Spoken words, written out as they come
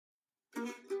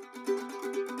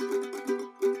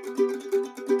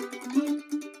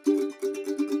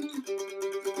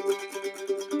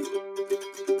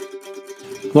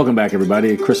Welcome back,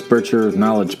 everybody. Chris Bircher,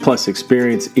 Knowledge Plus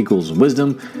Experience Equals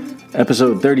Wisdom.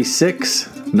 Episode 36,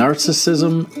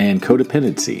 Narcissism and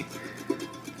Codependency.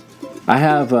 I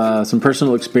have some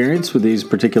personal experience with these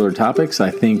particular topics.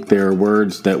 I think they're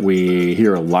words that we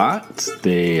hear a lot.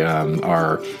 They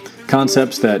are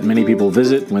concepts that many people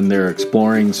visit when they're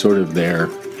exploring sort of their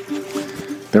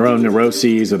own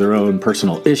neuroses or their own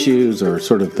personal issues or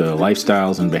sort of the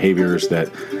lifestyles and behaviors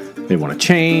that they want to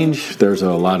change. There's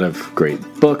a lot of great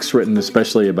books written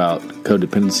especially about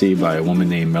codependency by a woman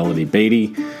named Melody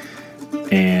Beatty.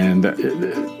 And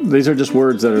these are just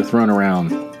words that are thrown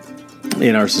around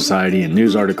in our society in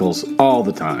news articles all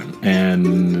the time.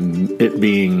 And it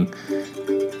being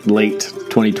late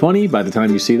 2020, by the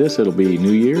time you see this, it'll be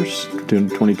New Year's,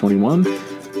 2021.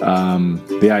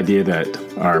 The idea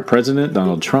that our president,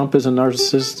 Donald Trump, is a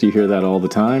narcissist, you hear that all the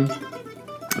time.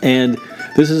 And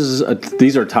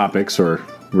these are topics or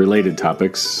related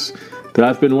topics that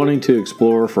I've been wanting to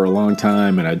explore for a long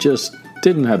time, and I just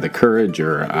didn't have the courage,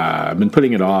 or I've been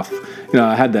putting it off.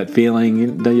 I had that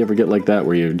feeling. Don't you ever get like that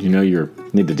where you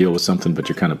need to deal with something, but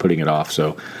you're kind of putting it off?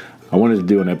 So I wanted to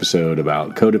do an episode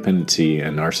about codependency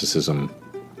and narcissism,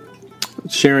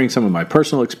 sharing some of my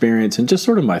personal experience and just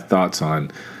sort of my thoughts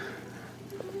on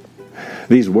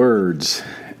these words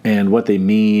and what they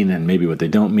mean and maybe what they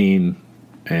don't mean,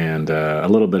 and a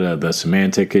little bit of the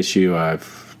semantic issue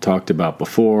I've talked about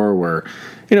before, where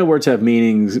words have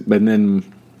meanings, but then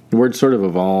words sort of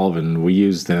evolve and we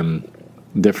use them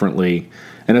differently.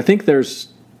 And I think the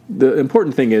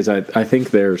important thing is I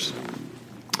think there's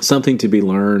something to be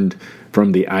learned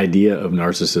from the idea of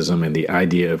narcissism and the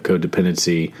idea of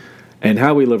codependency and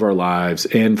how we live our lives.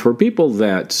 And for people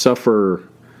that suffer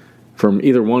from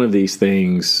either one of these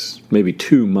things, maybe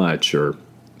too much, or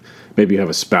maybe you have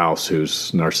a spouse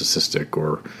who's narcissistic,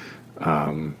 or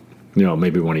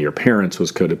maybe one of your parents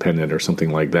was codependent or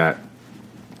something like that.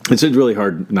 It's really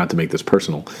hard not to make this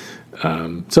personal.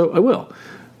 So I will.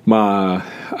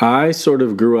 I sort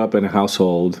of grew up in a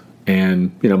household,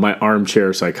 and my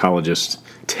armchair psychologist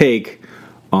take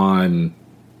on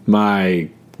my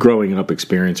growing up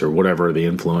experience, or whatever the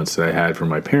influence that I had from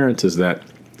my parents, is that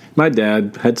my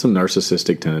dad had some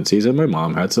narcissistic tendencies and my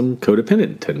mom had some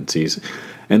codependent tendencies.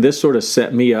 And this sort of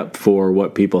set me up for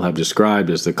what people have described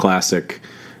as the classic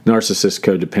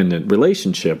narcissist-codependent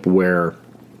relationship, where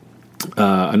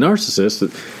a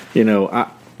narcissist,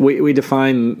 we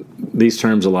define these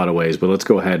terms a lot of ways, but let's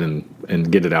go ahead and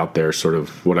get it out there, sort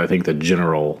of what I think the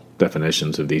general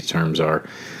definitions of these terms are.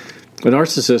 A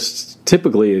narcissist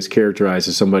typically is characterized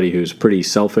as somebody who's pretty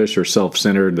selfish or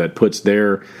self-centered, that puts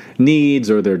their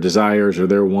needs or their desires or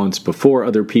their wants before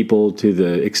other people, to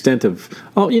the extent of,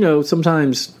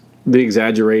 sometimes the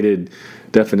exaggerated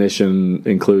definition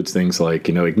includes things like,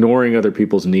 ignoring other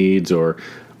people's needs, or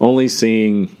only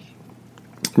seeing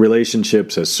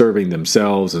relationships as serving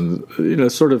themselves,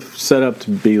 and sort of set up to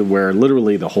be where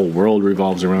literally the whole world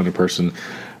revolves around a person.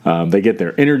 They get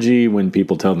their energy when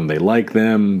people tell them they like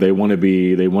them. They want to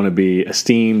be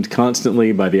esteemed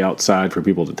constantly by the outside for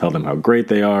people to tell them how great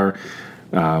they are.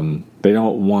 Narcissists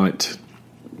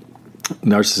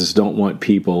don't want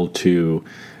people to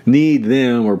need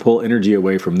them or pull energy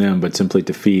away from them, but simply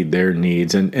to feed their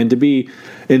needs, and to be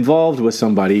involved with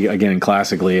somebody. Again,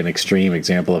 classically an extreme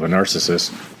example of a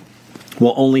narcissist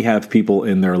will only have people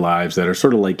in their lives that are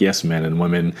sort of like yes men and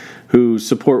women who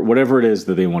support whatever it is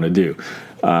that they want to do.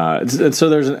 And so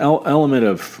there's an element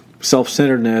of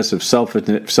self-centeredness, of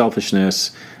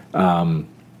selfishness, and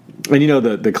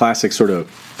the classic sort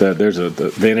of there's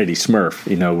the vanity smurf,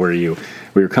 where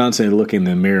you're constantly looking in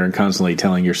the mirror and constantly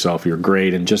telling yourself you're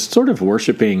great, and just sort of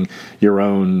worshiping your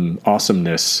own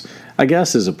awesomeness, I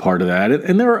guess, is a part of that.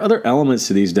 And there are other elements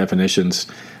to these definitions.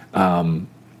 And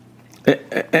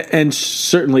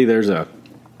certainly there's a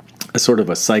sort of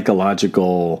a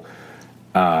psychological,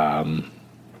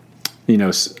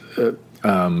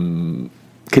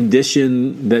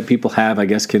 condition that people have, I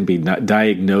guess, can be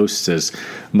diagnosed as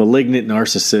malignant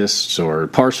narcissists or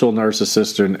partial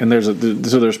narcissists, and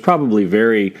there's probably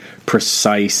very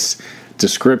precise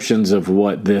descriptions of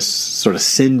what this sort of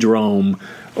syndrome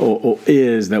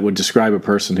is that would describe a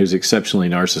person who's exceptionally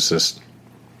narcissist.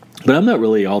 But I'm not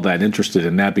really all that interested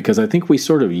in that, because I think we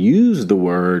sort of use the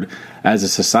word as a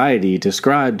society to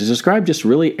describe just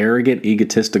really arrogant,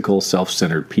 egotistical,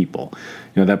 self-centered people.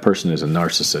 That person is a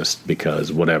narcissist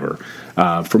because whatever.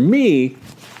 For me,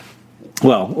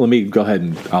 well, let me go ahead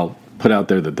and I'll put out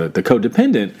there that the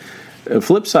codependent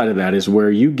flip side of that is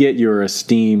where you get your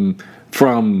esteem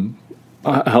from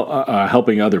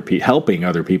helping other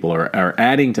people or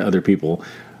adding to other people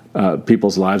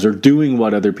people's lives or doing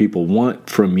what other people want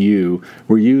from you,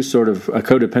 where you sort of, a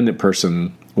codependent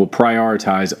person will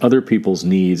prioritize other people's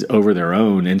needs over their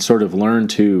own and sort of learn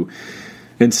to,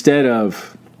 instead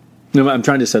of, I'm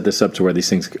trying to set this up to where these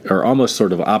things are almost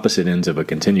sort of opposite ends of a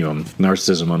continuum,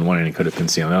 narcissism on one end and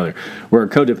codependency on the other, where a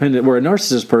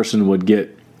narcissist person would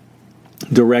get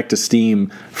direct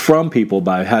esteem from people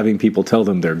by having people tell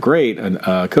them they're great. And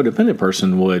a codependent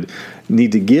person would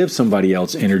need to give somebody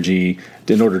else energy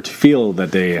in order to feel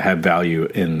that they have value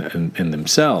in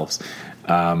themselves.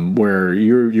 Where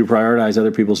you prioritize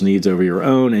other people's needs over your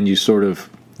own, and you sort of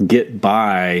get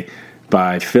by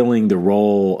filling the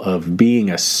role of being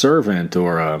a servant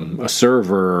or a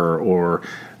server or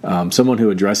someone who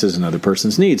addresses another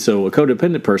person's needs. So a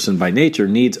codependent person by nature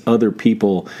needs other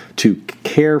people to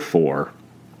care for.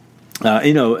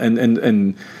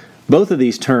 And both of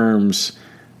these terms,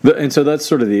 and so that's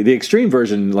sort of the extreme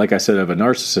version, like I said, of a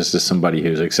narcissist is somebody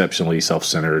who's exceptionally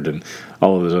self-centered and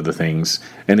all of those other things.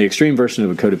 And the extreme version of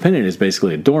a codependent is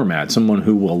basically a doormat, someone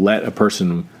who will let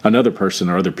another person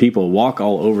or other people walk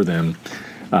all over them,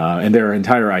 and their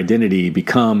entire identity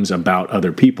becomes about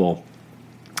other people.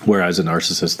 Whereas a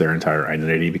narcissist, their entire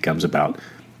identity becomes about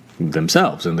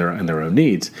themselves and their own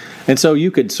needs. And so you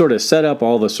could sort of set up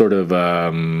all the sort of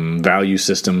value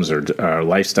systems or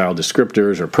lifestyle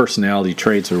descriptors or personality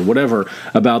traits or whatever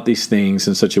about these things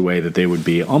in such a way that they would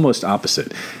be almost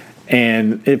opposite.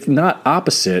 And if not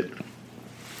opposite,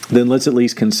 then let's at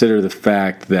least consider the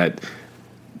fact that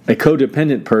a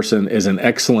codependent person is an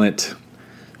excellent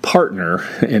partner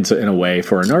in a way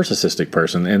for a narcissistic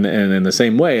person, and in the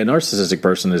same way, a narcissistic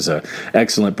person is an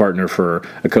excellent partner for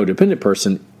a codependent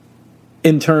person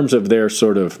in terms of their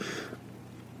sort of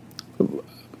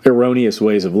erroneous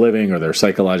ways of living or their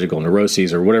psychological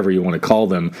neuroses or whatever you want to call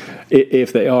them.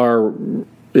 If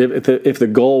the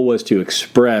goal was to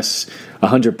express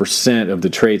 100% of the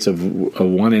traits of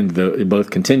one end of both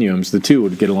continuums, the two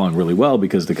would get along really well,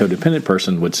 because the codependent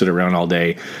person would sit around all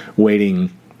day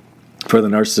waiting for the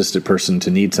narcissistic person to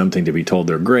need something to be told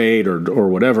they're great or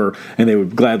whatever, and they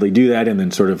would gladly do that and then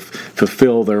sort of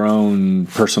fulfill their own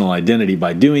personal identity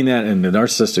by doing that. And the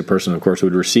narcissistic person, of course,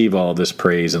 would receive all of this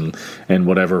praise and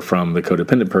whatever from the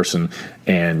codependent person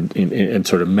and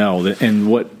sort of meld.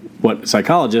 And what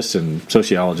psychologists and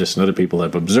sociologists and other people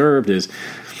have observed is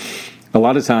a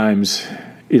lot of times,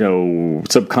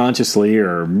 subconsciously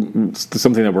or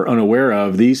something that we're unaware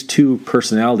of, these two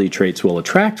personality traits will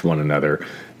attract one another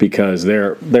because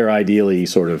they're ideally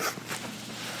sort of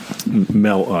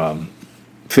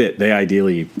fit. They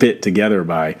ideally fit together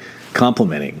by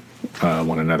complementing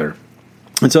one another.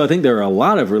 And so I think there are a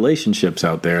lot of relationships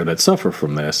out there that suffer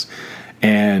from this.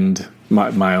 And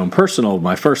my own personal,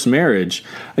 my first marriage,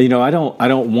 I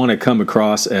don't want to come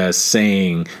across as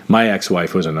saying my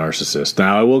ex-wife was a narcissist.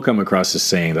 Now, I will come across as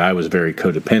saying that I was very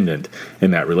codependent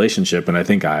in that relationship, and I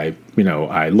think I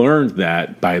learned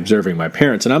that by observing my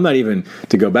parents. And I'm not even,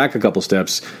 to go back a couple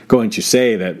steps, going to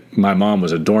say that my mom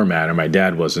was a doormat or my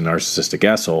dad was a narcissistic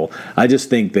asshole. I just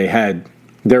think their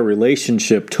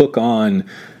relationship took on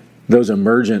those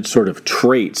emergent sort of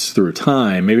traits through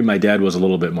time. Maybe my dad was a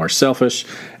little bit more selfish,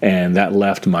 and that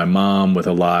left my mom with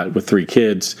 3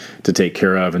 kids to take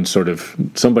care of, and sort of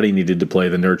somebody needed to play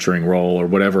the nurturing role or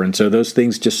whatever. And so those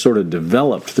things just sort of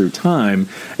developed through time.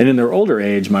 And in their older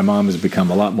age, my mom has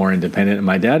become a lot more independent, and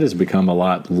my dad has become a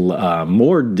lot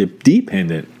more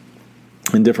dependent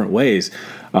in different ways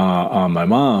on my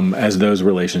mom as those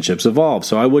relationships evolve.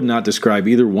 So I would not describe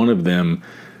either one of them,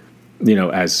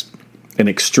 as an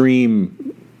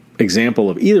extreme example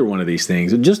of either one of these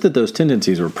things, just that those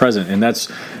tendencies were present. And that's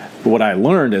what I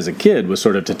learned as a kid, was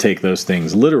sort of to take those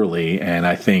things literally. And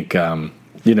I think, so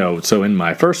in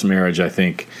my first marriage, I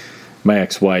think my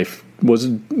ex-wife was,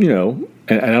 and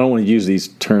I don't want to use these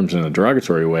terms in a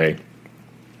derogatory way,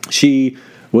 she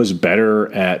was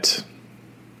better at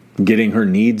getting her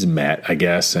needs met, I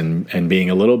guess, and being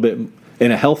a little bit,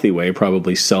 in a healthy way,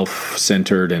 probably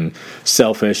self-centered and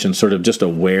selfish and sort of just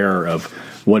aware of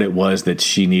what it was that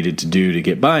she needed to do to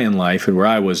get by in life. And where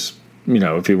I was,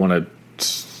 if you want to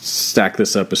stack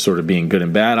this up as sort of being good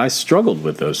and bad, I struggled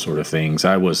with those sort of things.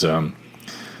 I was, I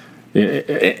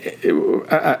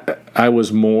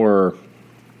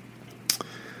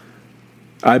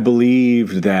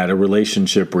believed that a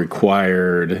relationship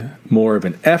required more of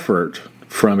an effort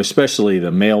from especially the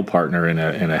male partner in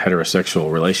a heterosexual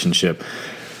relationship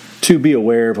to be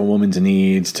aware of a woman's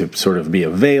needs, to sort of be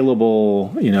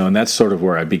available, and that's sort of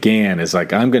where I began, is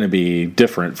like, I'm going to be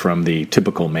different from the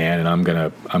typical man, and I'm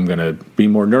going to be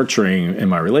more nurturing in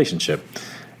my relationship.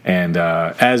 And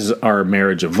as our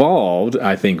marriage evolved,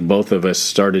 I think both of us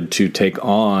started to take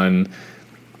on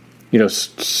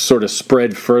sort of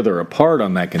spread further apart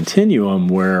on that continuum,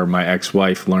 where my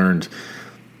ex-wife learned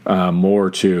more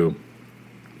to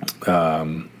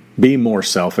be more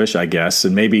selfish, I guess,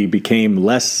 and maybe became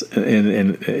less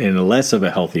in less of a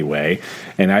healthy way,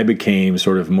 and I became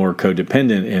sort of more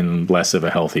codependent in less of a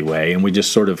healthy way, and we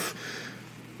just sort of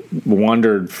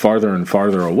wandered farther and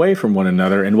farther away from one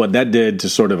another. And what that did to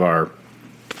sort of our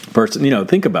person,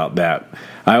 think about that.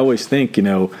 I always think,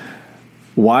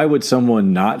 why would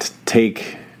someone not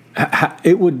take?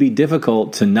 It would be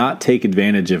difficult to not take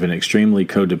advantage of an extremely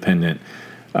codependent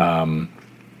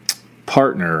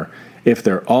partner if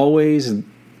they're always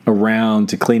around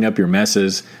to clean up your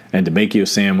messes and to make you a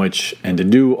sandwich and to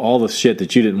do all the shit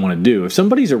that you didn't want to do. If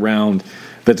somebody's around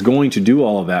that's going to do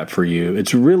all of that for you,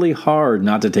 it's really hard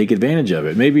not to take advantage of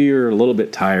it. Maybe you're a little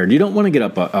bit tired. You don't want to get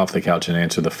up off the couch and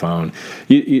answer the phone.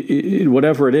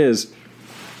 Whatever it is,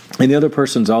 and the other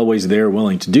person's always there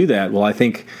willing to do that. Well, I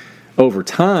think over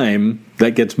time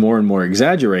that gets more and more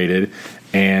exaggerated,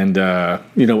 and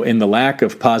in the lack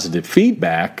of positive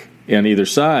feedback on either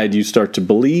side, you start to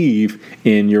believe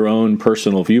in your own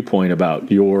personal viewpoint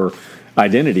about your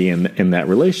identity in that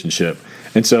relationship.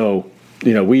 And so,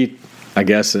 we, I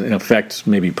guess, in effect,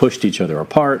 maybe pushed each other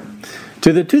apart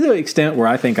to the extent where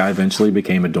I think I eventually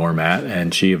became a doormat,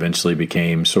 and she eventually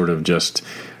became sort of just,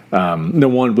 no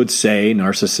one would say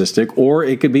narcissistic, or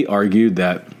it could be argued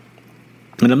that,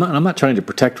 and I'm not trying to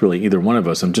protect really either one of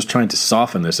us. I'm just trying to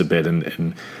soften this a bit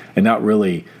and not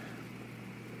really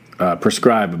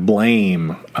prescribe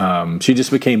blame. She just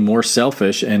became more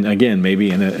selfish, and again, maybe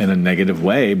in a negative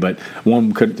way. But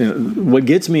one could. What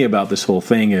gets me about this whole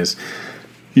thing is,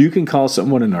 you can call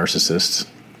someone a narcissist,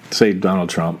 say Donald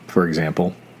Trump, for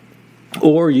example,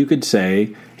 or you could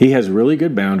say he has really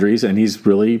good boundaries and he's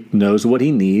really knows what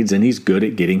he needs and he's good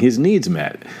at getting his needs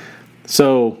met.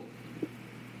 So,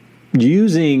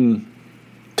 using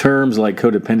terms like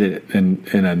codependent and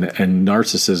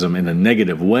narcissism in a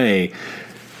negative way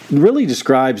really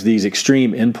describes these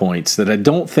extreme endpoints that I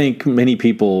don't think many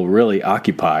people really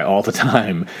occupy all the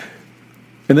time.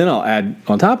 And then I'll add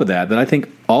on top of that I think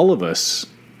all of us,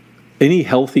 any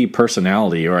healthy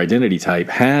personality or identity type,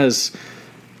 has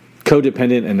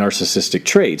codependent and narcissistic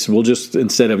traits. We'll just,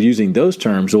 instead of using those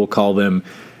terms, we'll call them,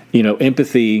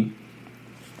 empathy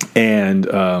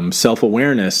and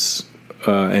self-awareness,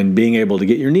 and being able to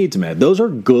get your needs met. Those are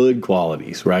good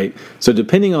qualities, right? So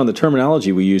depending on the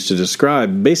terminology we use to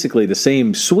describe basically the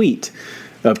same suite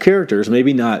of characters,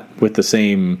 maybe not with the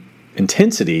same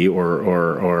intensity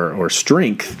or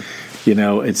strength,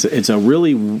 it's a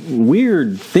really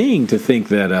weird thing to think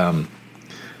that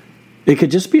it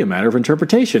could just be a matter of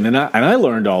interpretation. And I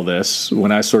learned all this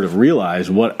when I sort of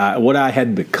realized what I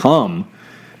had become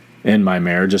in my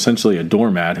marriage, essentially a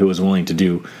doormat who was willing to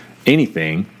do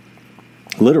anything,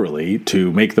 literally,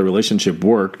 to make the relationship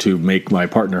work, to make my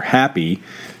partner happy,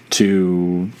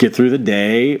 to get through the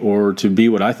day, or to be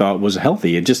what I thought was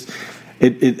healthy. It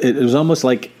was almost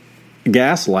like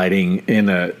gaslighting in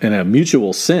a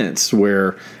mutual sense,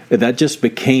 where that just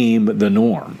became the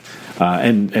norm.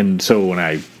 And so when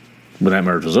that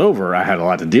marriage was over, I had a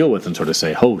lot to deal with and sort of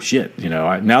say, oh shit,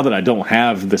 now that I don't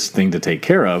have this thing to take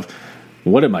care of,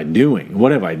 what am I doing?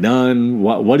 What have I done?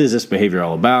 What is this behavior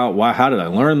all about? How did I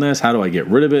learn this? How do I get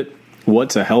rid of it?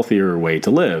 What's a healthier way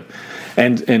to live?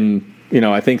 And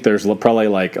I think there's probably,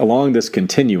 like, along this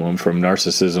continuum from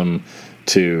narcissism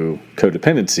to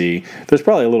codependency, there's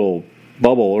probably a little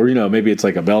bubble, or maybe it's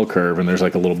like a bell curve, and there's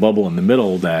like a little bubble in the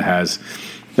middle that has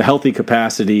the healthy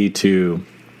capacity to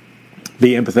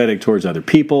be empathetic towards other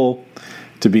people,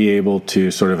 to be able to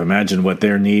sort of imagine what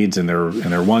their needs and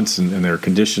their wants and their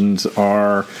conditions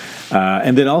are,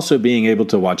 and then also being able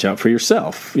to watch out for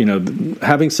yourself.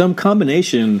 Having some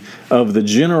combination of the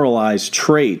generalized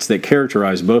traits that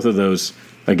characterize both of those,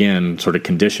 again, sort of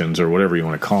conditions, or whatever you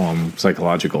want to call them,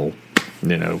 psychological,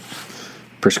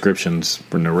 prescriptions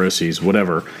or neuroses,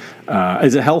 whatever,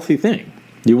 is a healthy thing.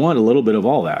 You want a little bit of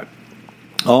all that.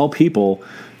 All people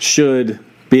should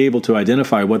be able to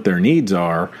identify what their needs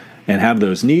are and have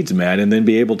those needs met, and then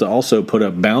be able to also put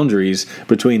up boundaries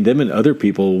between them and other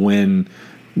people when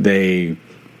they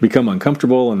become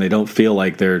uncomfortable and they don't feel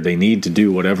like they need to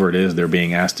do whatever it is they're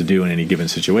being asked to do in any given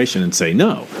situation, and say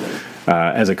no.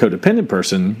 As a codependent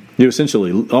person, you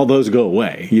essentially, all those go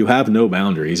away. You have no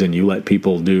boundaries, and you let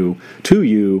people do to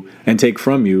you and take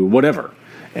from you whatever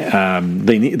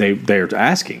they're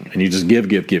asking, and you just give,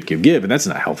 and that's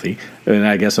not healthy. And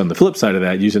I guess on the flip side of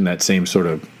that, using that same sort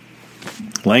of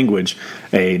language,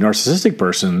 a narcissistic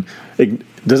person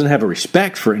doesn't have a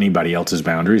respect for anybody else's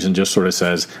boundaries and just sort of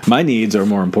says, my needs are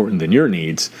more important than your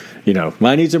needs.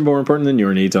 My needs are more important than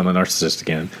your needs on the narcissistic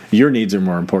end. Your needs are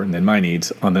more important than my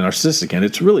needs on the narcissistic end.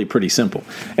 It's really pretty simple.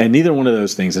 And neither one of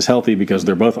those things is healthy because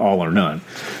they're both all or none.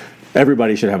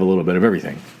 Everybody should have a little bit of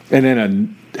everything. And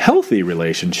in a healthy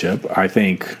relationship, I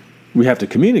think we have to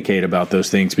communicate about those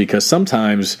things, because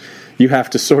sometimes you have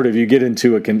to you get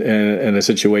into in a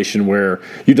situation where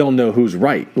you don't know who's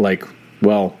right. Like,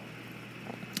 well,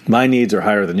 my needs are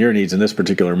higher than your needs in this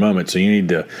particular moment, so you need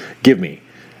to give me.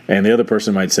 And the other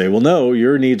person might say, well, no,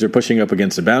 your needs are pushing up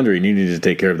against the boundary, and you need to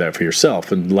take care of that for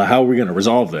yourself. And how are we going to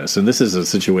resolve this? And this is a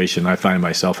situation I find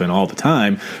myself in all the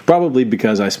time, probably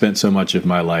because I spent so much of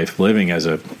my life living as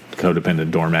a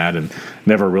codependent doormat and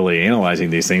never really analyzing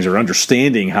these things or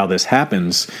understanding how this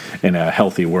happens in a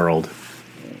healthy world.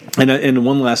 And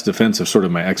one last defense of sort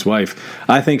of my ex-wife,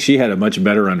 I think she had a much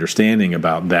better understanding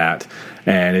about that,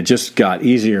 and it just got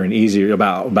easier and easier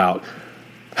about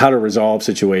how to resolve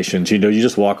situations. You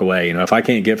just walk away. If I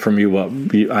can't get from you what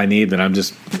I need, then I'm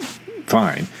just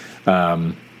fine.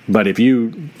 But if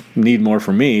you need more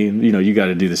from me, you got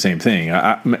to do the same thing.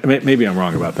 Maybe I'm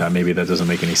wrong about that. Maybe that doesn't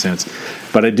make any sense.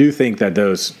 But I do think that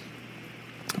those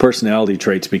personality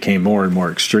traits became more and more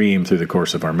extreme through the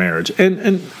course of our marriage.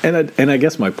 And I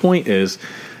guess my point is,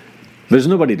 there's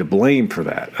nobody to blame for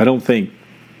that. I don't think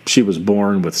she was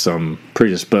born with some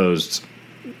predisposed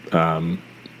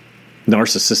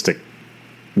narcissistic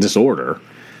disorder,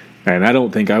 and I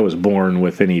don't think I was born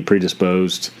with any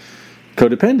predisposed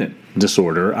codependent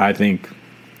disorder. I think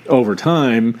over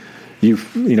time,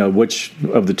 which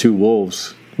of the two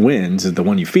wolves wins is the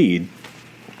one you feed.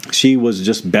 She was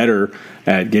just better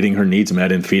at getting her needs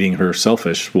met and feeding her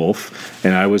selfish wolf,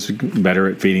 and I was better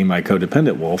at feeding my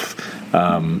codependent wolf.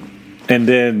 And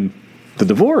then the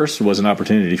divorce was an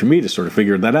opportunity for me to sort of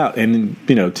figure that out. And,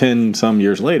 10 some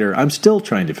years later, I'm still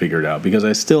trying to figure it out, because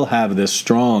I still have this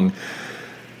strong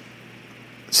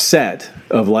set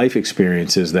of life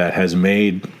experiences that has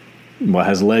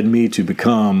led me to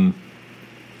become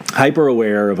hyper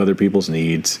aware of other people's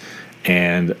needs,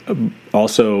 and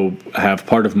also have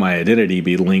part of my identity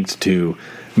be linked to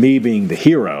me being the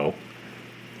hero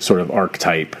sort of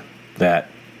archetype that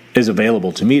is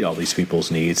available to meet all these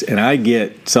people's needs. And I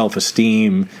get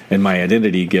self-esteem, and my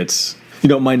identity gets,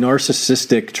 my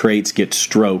narcissistic traits get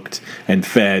stroked and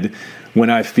fed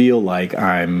when I feel like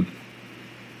I'm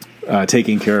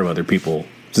taking care of other people's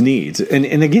needs.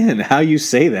 And again, how you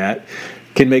say that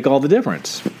can make all the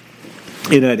difference.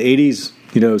 In that 80s,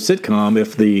 sitcom,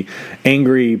 if the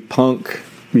angry punk,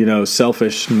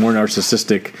 selfish, more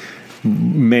narcissistic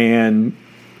man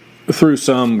through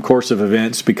some course of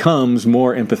events becomes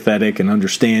more empathetic and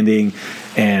understanding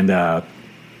and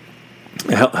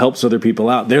helps other people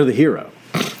out, they're the hero.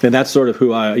 And that's sort of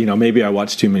who maybe I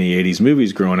watched too many 80s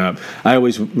movies growing up. I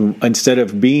always, instead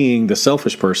of being the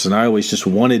selfish person, I always just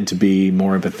wanted to be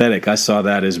more empathetic. I saw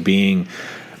that as being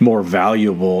more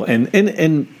valuable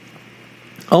and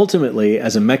ultimately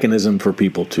as a mechanism for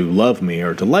people to love me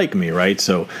or to like me, right?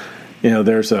 So,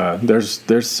 there's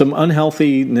some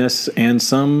unhealthiness and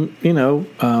some,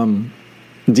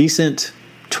 decent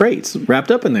traits wrapped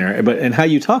up in there. And how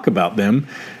you talk about them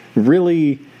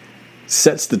really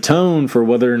sets the tone for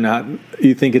whether or not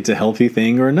you think it's a healthy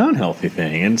thing or a non-healthy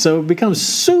thing. And so it becomes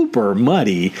super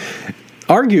muddy,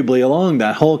 arguably along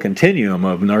that whole continuum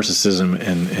of narcissism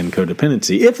and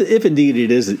codependency, if indeed it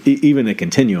is even a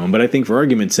continuum. But I think for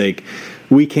argument's sake,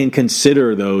 we can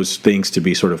consider those things to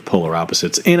be sort of polar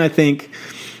opposites. And I think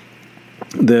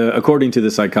according to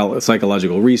the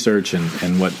psychological research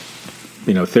and what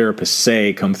therapists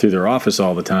say come through their office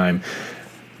all the time,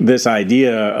 this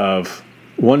idea of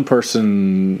one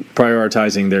person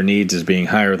prioritizing their needs as being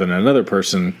higher than another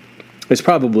person is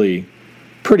probably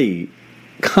pretty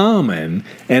common.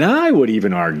 And I would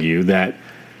even argue that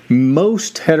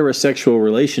most heterosexual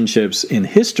relationships in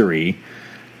history,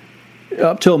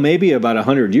 up till maybe about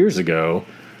 100 years ago,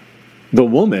 the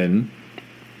woman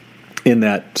in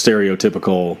that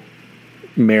stereotypical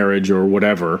marriage or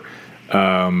whatever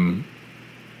took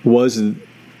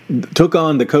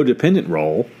on the codependent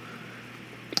role,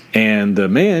 and the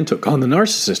man took on the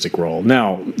narcissistic role.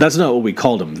 Now, that's not what we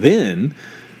called them then,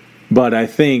 but I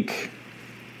think,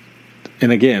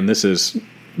 and again, this is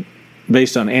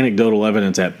based on anecdotal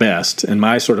evidence at best, and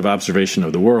my sort of observation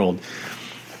of the world,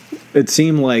 it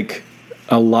seemed like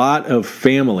a lot of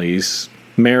families,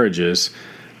 marriages,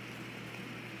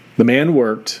 the man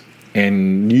worked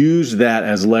and used that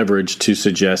as leverage to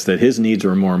suggest that his needs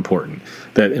were more important.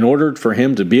 That in order for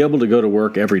him to be able to go to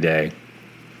work every day,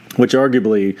 which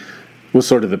arguably was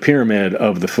sort of the pyramid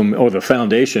of or the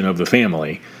foundation of the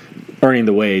family, earning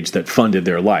the wage that funded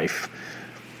their life.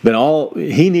 But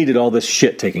he needed all this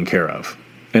shit taken care of.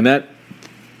 And that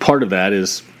part of that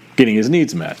is getting his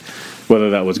needs met.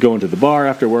 Whether that was going to the bar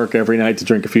after work every night to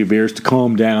drink a few beers to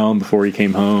calm down before he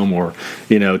came home, or,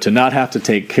 to not have to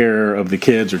take care of the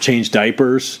kids or change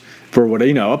diapers for what,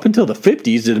 up until the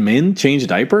 50s, did men change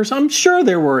diapers? I'm sure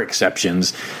there were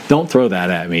exceptions. Don't throw that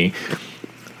at me.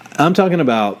 I'm talking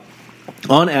about,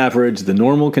 on average, the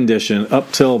normal condition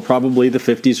up till probably the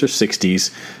 50s or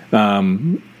 60s,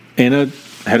 in a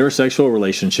heterosexual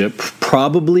relationship,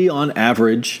 probably on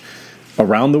average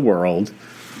around the world,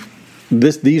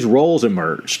 these roles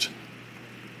emerged,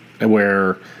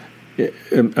 where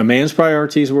a man's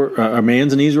needs were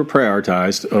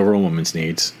prioritized over a woman's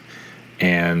needs,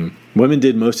 and women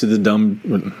did most of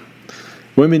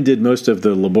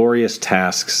the laborious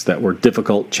tasks that were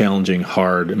difficult, challenging,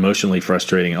 hard, emotionally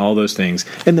frustrating, all those things,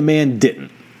 and the man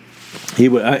didn't.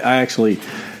 My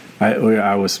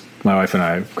wife and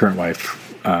I, current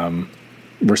wife,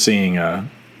 were seeing a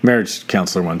marriage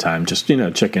counselor one time, just,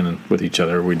 check in with each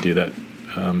other. We do that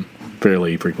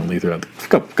fairly frequently throughout a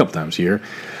couple times a year,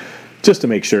 just to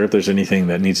make sure if there's anything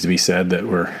that needs to be said that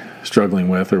we're struggling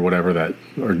with or whatever,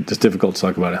 or just difficult to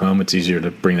talk about at home. It's easier to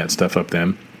bring that stuff up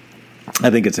then. I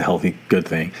think it's a healthy, good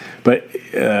thing. But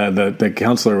the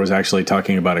counselor was actually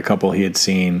talking about a couple he had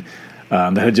seen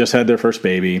that had just had their first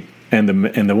baby, and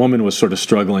the woman was sort of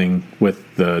struggling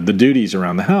with the duties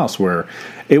around the house, where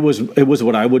it was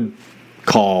what I would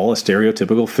call a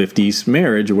stereotypical 50s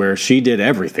marriage, where she did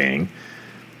everything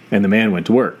and the man went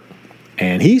to work.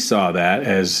 And he saw that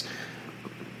as,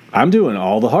 I'm doing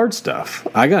all the hard stuff.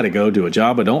 I got to go do a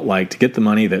job I don't like to get the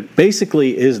money that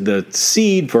basically is the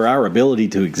seed for our ability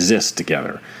to exist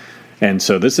together. And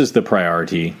so this is the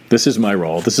priority. This is my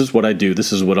role. This is what I do.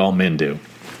 This is what all men do.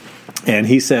 And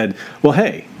he said, well,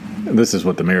 hey, this is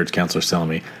what the marriage counselor's telling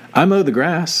me. I mow the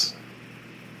grass,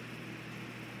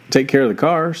 take care of the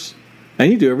cars,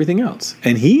 and you do everything else.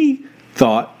 And he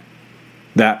thought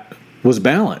that was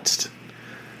balanced.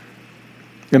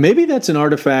 And maybe that's an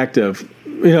artifact of,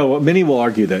 many will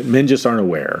argue that men just aren't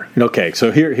aware. Okay,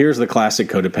 so here's the classic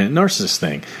codependent narcissist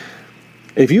thing.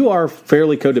 If you are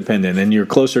fairly codependent and you're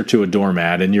closer to a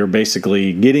doormat and you're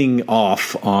basically getting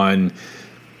off on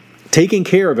taking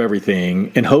care of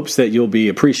everything in hopes that you'll be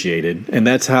appreciated, and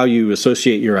that's how you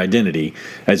associate your identity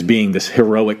as being this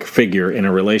heroic figure in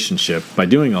a relationship by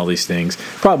doing all these things.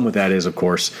 Problem with that is, of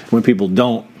course, when people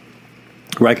don't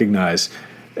recognize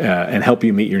and help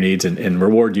you meet your needs and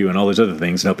reward you and all those other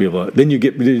things, and help you, then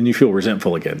you feel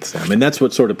resentful against them, and that's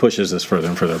what sort of pushes us further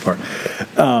and further apart.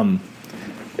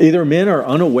 Either men are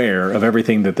unaware of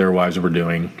everything that their wives were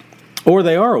doing, or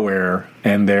they are aware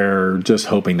and they're just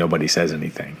hoping nobody says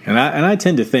anything. And I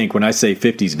tend to think, when I say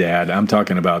 50s dad, I'm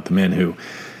talking about the men who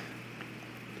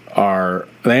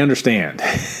they understand,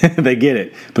 they get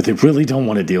it, but they really don't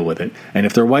want to deal with it. And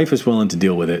if their wife is willing to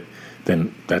deal with it,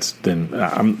 then I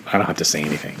don't have to say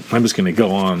anything. I'm just going to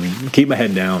go on, keep my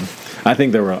head down. I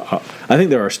think there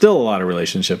are still a lot of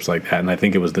relationships like that, and I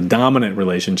think it was the dominant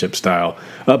relationship style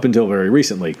up until very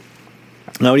recently.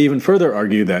 And I would even further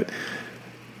argue that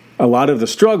a lot of the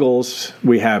struggles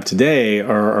we have today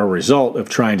are a result of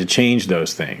trying to change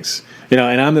those things. And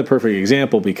I'm the perfect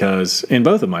example, because in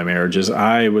both of my marriages,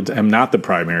 am not the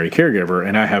primary caregiver,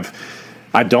 and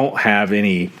I don't have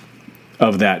any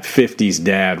of that 50s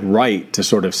dad right to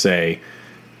sort of say,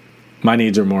 my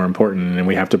needs are more important and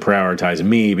we have to prioritize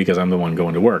me because I'm the one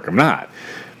going to work. I'm not.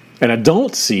 And I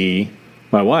don't see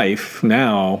my wife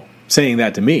now saying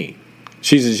that to me.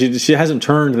 She hasn't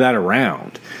turned that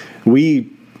around. We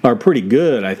are pretty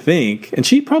good, I think, and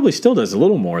she probably still does a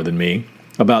little more than me,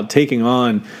 about taking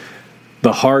on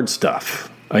the hard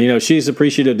stuff. She's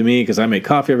appreciative to me because I make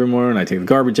coffee every morning, I take the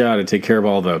garbage out, I take care of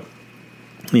all the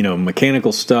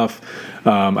mechanical stuff.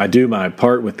 I do my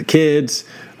part with the kids,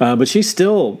 but she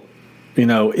still,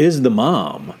 is the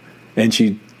mom, and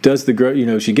she does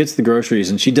she gets the groceries,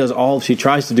 and she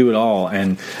tries to do it all.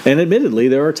 And admittedly,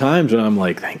 there are times when I'm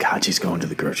like, thank God she's going to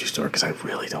the grocery store, because I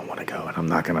really don't want to go, and I'm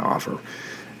not going to offer,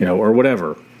 or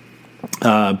whatever.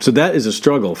 So that is a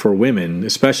struggle for women,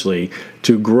 especially,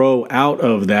 to grow out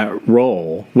of that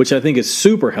role, which I think is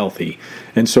super healthy,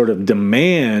 and sort of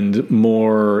demand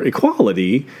more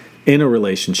equality in a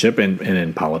relationship and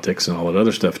in politics and all that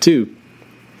other stuff too,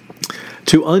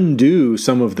 to undo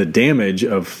some of the damage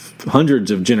of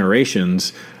hundreds of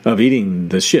generations of eating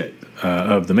the shit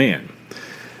of the man.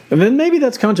 And then maybe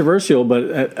that's controversial,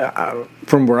 but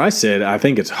from where I sit, I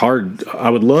think it's hard. I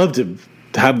would love to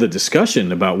have the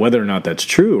discussion about whether or not that's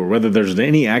true or whether there's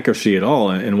any accuracy at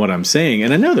all in what I'm saying.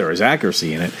 And I know there is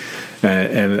accuracy in it.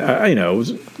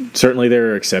 Certainly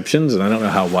there are exceptions, and I don't know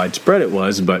how widespread it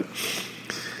was, but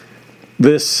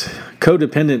this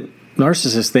codependent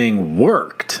narcissist thing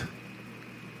worked,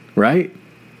 right?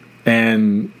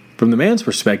 And from the man's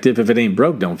perspective, if it ain't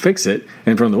broke, don't fix it.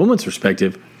 And from the woman's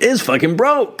perspective, it's fucking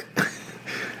broke.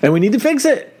 And we need to fix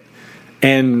it.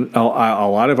 And a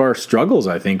lot of our struggles,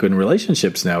 I think, in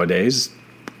relationships nowadays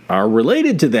are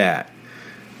related to that.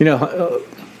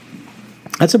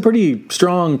 That's a pretty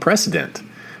strong precedent.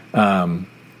 And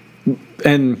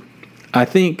I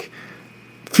think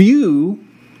few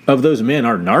of those men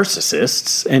are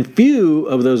narcissists, and few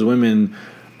of those women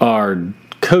are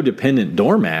codependent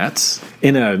doormats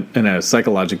in a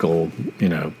psychological,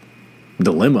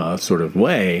 dilemma sort of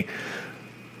way.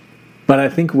 But I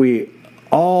think we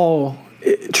all,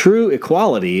 true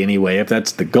equality anyway, if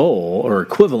that's the goal, or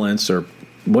equivalence or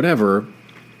whatever,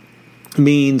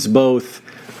 means both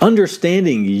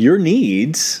understanding your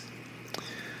needs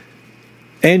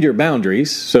and your boundaries,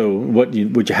 so what you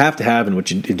have to have and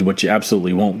what you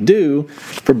absolutely won't do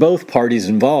for both parties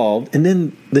involved, and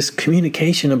then this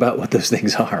communication about what those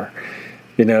things are.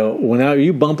 When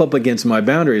you bump up against my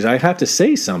boundaries, I have to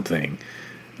say something,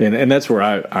 and that's where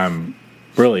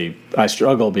I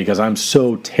struggle, because I'm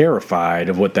so terrified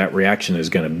of what that reaction is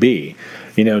going to be.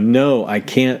 No, I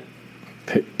can't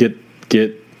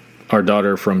get our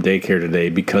daughter from daycare today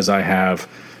because I have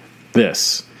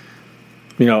this.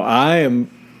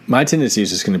 My tendency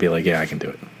is just going to be like, yeah, I can do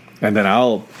it. And then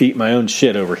I'll eat my own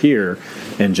shit over here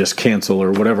and just cancel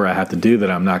or whatever I have to do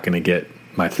that I'm not going to get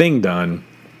my thing done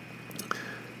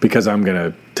because I'm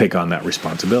going to take on that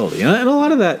responsibility. And a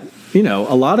lot of that,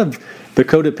 a lot of the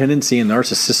codependency and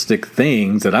narcissistic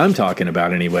things that I'm talking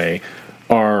about anyway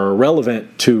are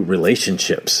relevant to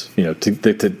relationships, to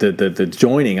the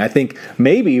joining. I think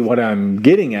maybe what I'm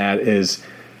getting at is,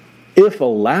 if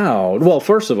allowed, well,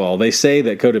 first of all, they say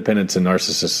that codependents and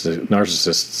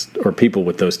narcissists are people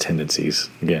with those tendencies.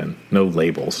 Again, no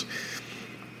labels.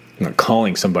 I'm not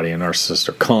calling somebody a narcissist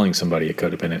or calling somebody a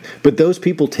codependent. But those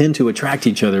people tend to attract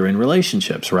each other in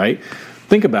relationships, right?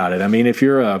 Think about it. I mean, if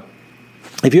you have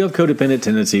codependent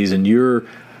tendencies and your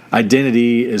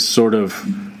identity is sort of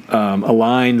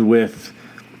aligned with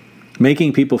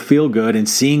making people feel good and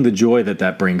seeing the joy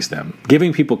that brings them,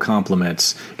 giving people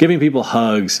compliments, giving people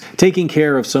hugs, taking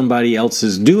care of somebody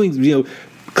else's,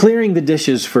 clearing the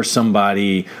dishes for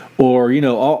somebody, or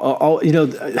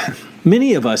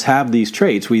many of us have these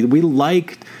traits. We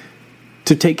like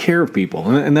to take care of people,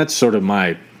 and that's sort of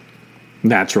my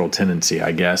natural tendency,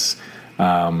 I guess.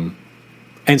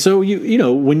 And so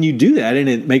when you do that and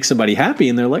it makes somebody happy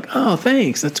and they're like, oh,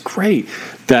 thanks, that's great.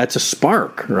 That's a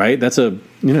spark, right? That's a,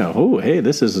 oh, hey,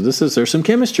 there's some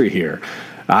chemistry here.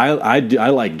 I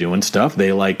like doing stuff.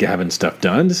 They like having stuff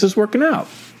done. This is working out.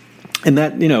 And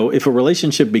that, if a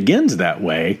relationship begins that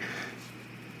way,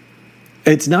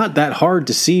 it's not that hard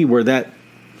to see where that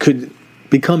could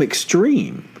become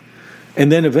extreme.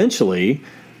 And then eventually,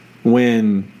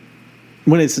 when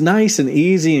it's nice and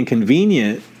easy and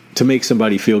convenient to make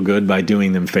somebody feel good by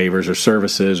doing them favors or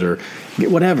services or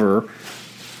whatever,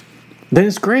 then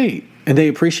it's great, and they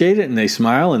appreciate it and they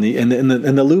smile, and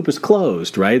the loop is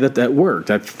closed, right? That worked.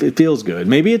 It feels good.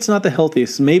 Maybe it's not the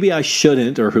healthiest. Maybe I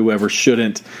shouldn't, or whoever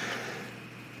shouldn't,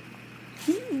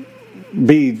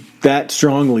 be that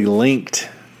strongly linked.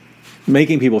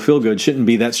 Making people feel good shouldn't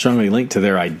be that strongly linked to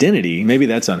their identity. Maybe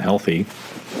that's unhealthy,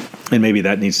 and maybe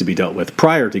that needs to be dealt with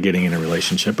prior to getting in a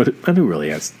relationship. But who really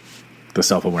has the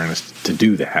self-awareness to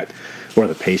do that, or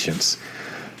the patience?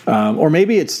 Or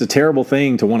maybe it's a terrible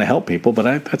thing to want to help people,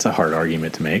 but that's a hard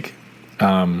argument to make.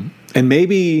 And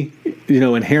maybe,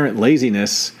 inherent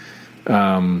laziness,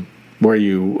 where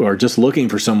you are just looking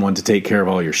for someone to take care of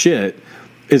all your shit,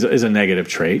 is a negative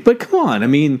trait. But come on, I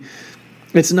mean,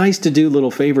 it's nice to do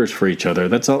little favors for each other.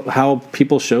 That's how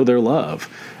people show their love.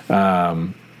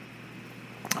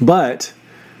 But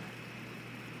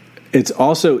it's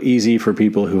also easy for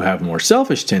people who have more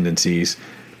selfish tendencies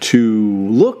to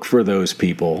look for those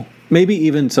people, maybe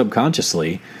even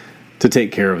subconsciously, to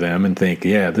take care of them and think,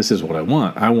 yeah, this is what I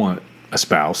want. I want a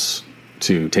spouse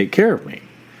to take care of me.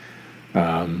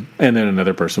 And then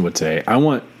another person would say, I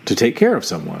want to take care of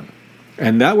someone.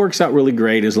 And that works out really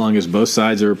great as long as both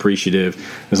sides are appreciative,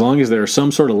 as long as there are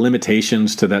some sort of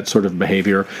limitations to that sort of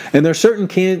behavior. And there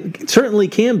certainly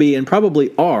can be, and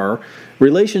probably are,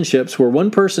 relationships where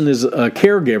one person is a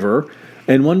caregiver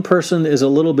and one person is a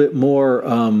little bit more,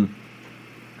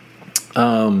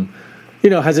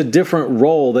 has a different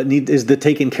role that is the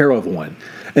taking care of one.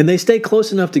 and they stay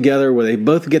close enough together where they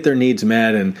both get their needs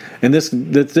met, and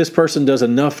this person does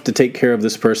enough to take care of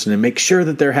this person and make sure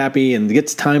that they're happy and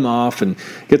gets time off and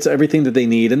gets everything that they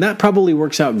need, and that probably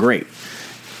works out great.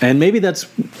 And maybe that's,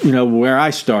 where I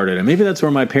started, and maybe that's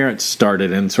where my parents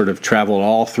started and sort of traveled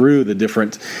all through the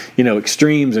different,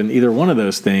 extremes in either one of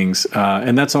those things.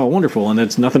 And that's all wonderful, and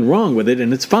there's nothing wrong with it,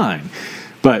 and it's fine.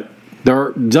 But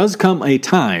there does come a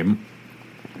time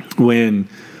when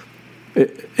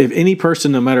if any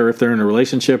person, no matter if they're in a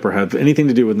relationship or have anything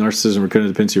to do with narcissism or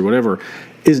codependency or whatever,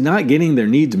 is not getting their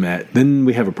needs met, then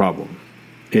we have a problem.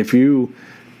 Because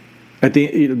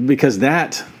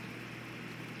that...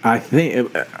 I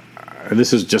think this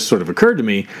has just sort of occurred to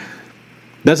me.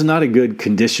 That's not a good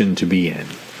condition to be in.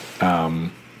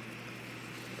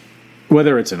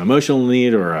 Whether it's an emotional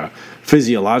need or a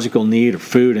physiological need or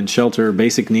food and shelter,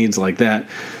 basic needs like that,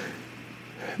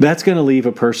 that's going to leave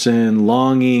a person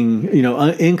longing,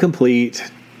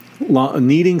 incomplete,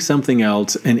 needing something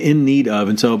else and in need of.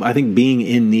 And so I think being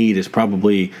in need is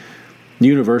probably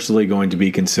universally going to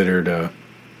be considered a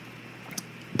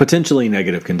potentially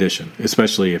negative condition,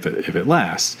 especially if it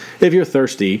lasts. If you're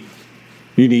thirsty,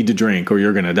 you need to drink or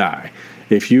you're going to die.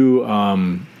 If you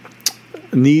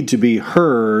need to be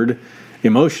heard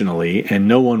emotionally and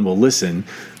no one will listen,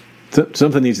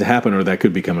 something needs to happen or that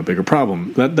could become a bigger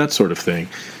problem, that sort of thing.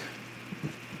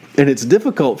 And it's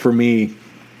difficult for me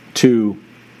to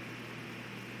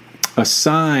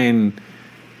assign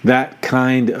that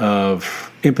kind of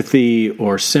empathy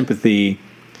or sympathy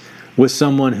with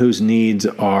someone whose needs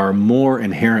are more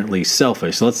inherently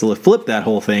selfish. So let's flip that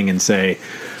whole thing and say,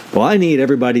 well, I need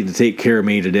everybody to take care of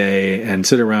me today and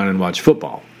sit around and watch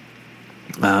football.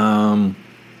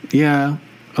 Yeah,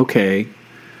 okay.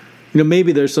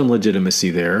 Maybe there's some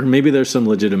legitimacy there. Maybe there's some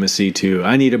legitimacy to,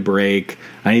 I need a break.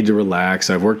 I need to relax.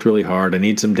 I've worked really hard. I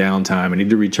need some downtime. I need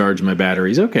to recharge my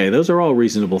batteries. Okay, those are all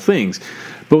reasonable things.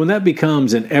 But when that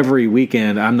becomes an every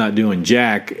weekend, I'm not doing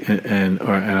jack and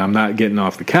I'm not getting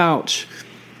off the couch,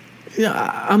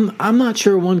 I'm not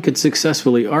sure one could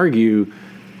successfully argue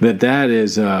that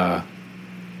is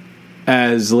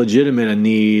as legitimate a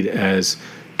need as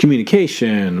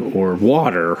communication or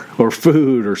water or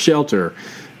food or shelter.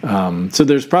 So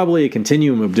there's probably a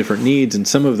continuum of different needs, and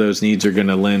some of those needs are going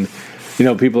to lend,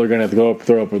 people are going to have to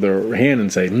throw up with their hand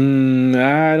and say,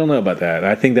 I don't know about that.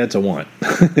 I think that's a want.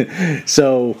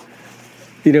 So,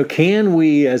 can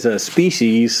we as a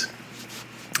species,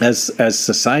 as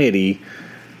society,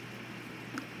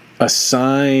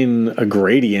 assign a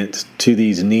gradient to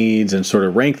these needs and sort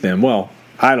of rank them? Well,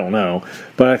 I don't know,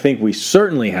 but I think we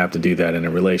certainly have to do that in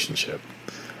a relationship.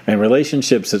 And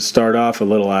relationships that start off a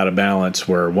little out of balance,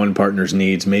 where one partner's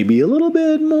needs may be a little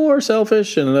bit more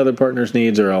selfish and another partner's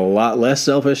needs are a lot less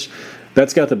selfish,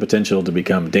 that's got the potential to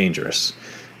become dangerous.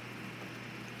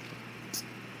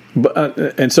 But,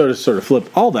 and so to sort of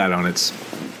flip all that on its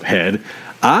head,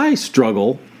 I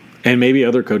struggle, and maybe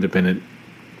other codependent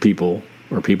people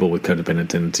or people with codependent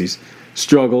tendencies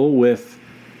struggle with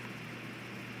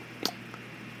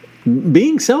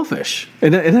being selfish.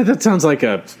 And that sounds like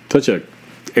such a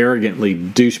arrogantly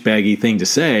douchebaggy thing to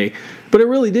say, but I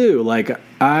really do. Like,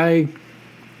 I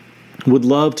would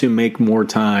love to make more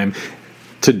time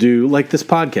to do, like, this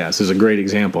podcast is a great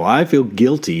example. I feel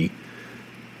guilty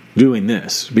doing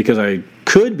this because I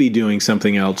could be doing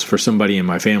something else for somebody in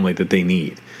my family that they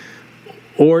need.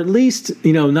 Or at least,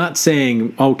 not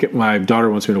saying, okay, my daughter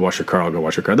wants me to wash her car, I'll go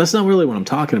wash her car. That's not really what I'm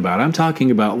talking about. I'm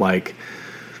talking about, like,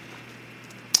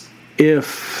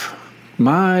 if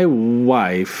my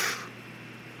wife,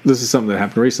 this is something that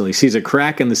happened recently, sees a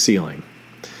crack in the ceiling,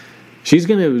 she's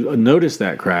going to notice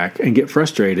that crack and get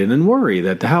frustrated and worry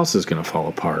that the house is going to fall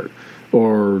apart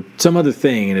or some other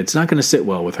thing, and it's not going to sit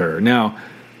well with her. Now,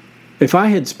 if I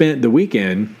had spent the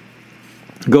weekend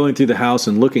going through the house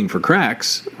and looking for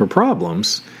cracks or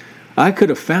problems, I could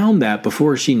have found that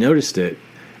before she noticed it,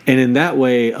 and in that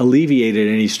way alleviated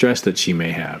any stress that she may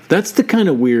have. That's the kind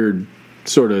of weird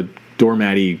sort of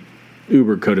doormatty,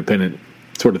 uber codependent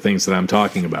sort of things that I'm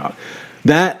talking about.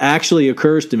 That actually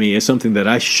occurs to me as something that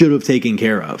I should have taken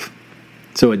care of.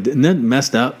 So it isn't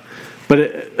messed up, but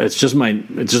it's just my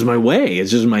way.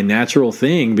 It's just my natural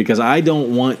thing because I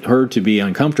don't want her to be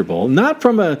uncomfortable. Not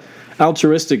from a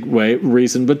altruistic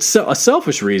reason, but a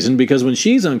selfish reason, because when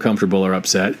she's uncomfortable or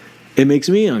upset, it makes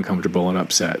me uncomfortable and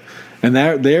upset. And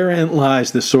therein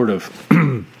lies this sort of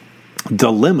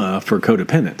dilemma for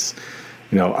codependence.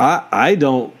 I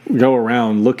don't go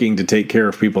around looking to take care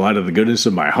of people out of the goodness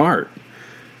of my heart.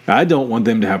 I don't want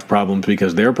them to have problems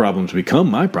because their problems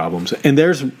become my problems. And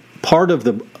there's part of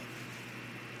the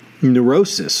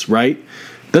neurosis, right?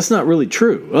 That's not really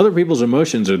true. Other people's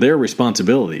emotions are their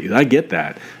responsibility. I get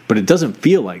that, but it doesn't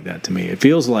feel like that to me. It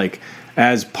feels like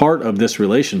as part of this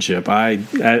relationship,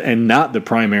 and not the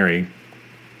primary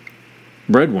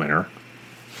breadwinner,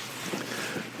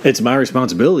 it's my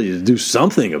responsibility to do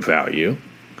something of value.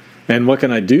 And what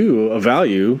can I do of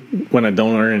value when I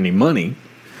don't earn any money?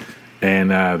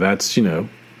 And that's,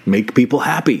 make people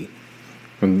happy.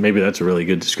 And maybe that's a really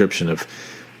good description of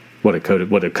what a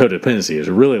codependency is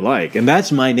really like. And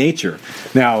that's my nature.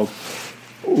 Now,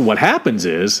 what happens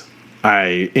is,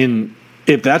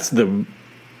 if that's the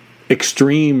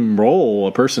extreme role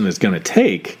a person is going to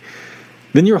take,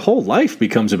 then your whole life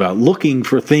becomes about looking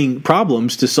for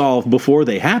problems to solve before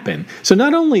they happen. So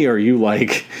not only are you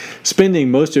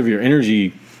spending most of your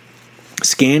energy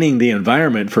scanning the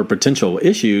environment for potential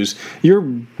issues, you're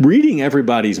reading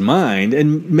everybody's mind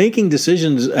and making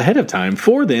decisions ahead of time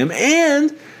for them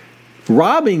and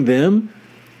robbing them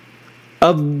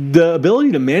of the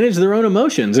ability to manage their own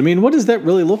emotions. I mean, what does that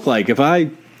really look like? If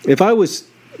I was,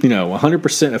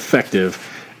 100% effective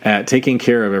at taking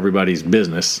care of everybody's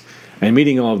business and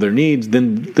meeting all of their needs,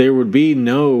 then there would be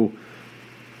no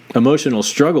emotional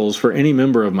struggles for any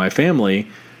member of my family.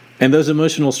 And those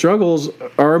emotional struggles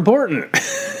are important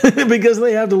because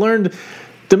they have to learn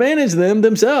to manage them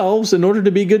themselves in order to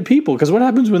be good people. Because what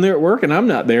happens when they're at work and I'm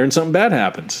not there and something bad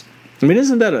happens? I mean,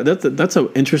 isn't that's an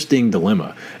interesting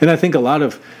dilemma? And I think a lot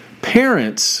of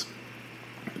parents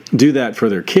do that for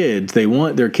their kids. They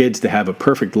want their kids to have a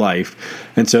perfect life,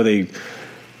 and so they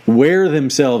wear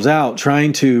themselves out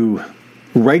trying to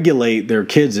regulate their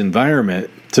kids' environment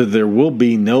so there will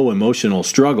be no emotional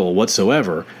struggle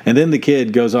whatsoever. And then the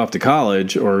kid goes off to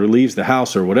college or leaves the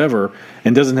house or whatever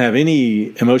and doesn't have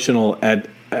any emotional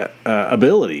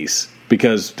abilities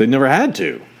because they never had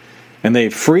to, and they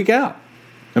freak out.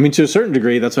 I mean, to a certain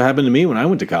degree, that's what happened to me when I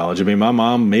went to college. I mean, my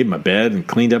mom made my bed and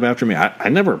cleaned up after me. I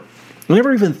never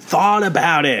even thought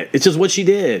about it. It's just what she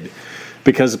did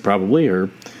because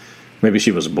maybe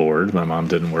she was bored. My mom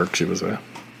didn't work. She was a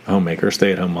homemaker,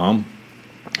 stay-at-home mom.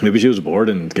 Maybe she was bored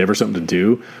and gave her something to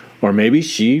do. Or maybe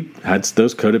she had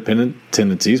those codependent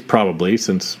tendencies, probably,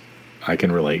 since I can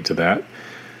relate to that.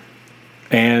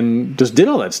 And just did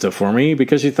all that stuff for me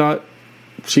because she thought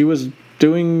she was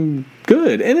doing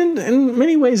good. And in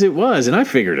many ways it was. And I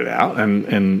figured it out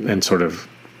and sort of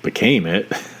became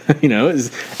it.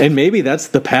 And maybe that's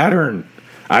the pattern.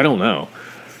 I don't know.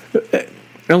 I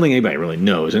don't think anybody really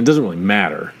knows, and it doesn't really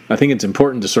matter. I think it's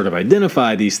important to sort of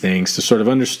identify these things, to sort of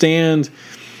understand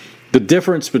the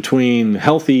difference between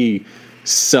healthy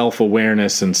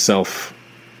self-awareness and self-care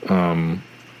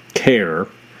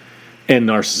and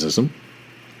narcissism.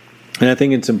 And I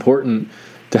think it's important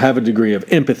to have a degree of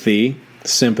empathy,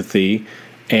 sympathy,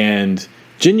 and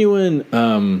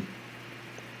genuine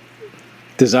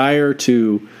desire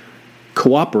to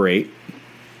cooperate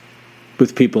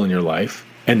with people in your life,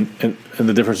 and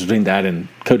the difference between that and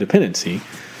codependency.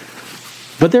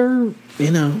 But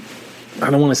I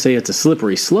don't want to say it's a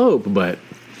slippery slope, but,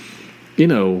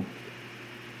 people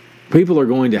are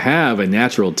going to have a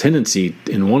natural tendency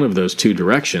in one of those two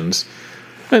directions.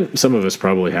 And some people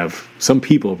probably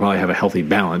have a healthy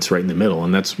balance right in the middle,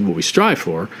 and that's what we strive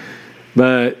for.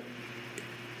 But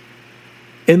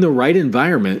in the right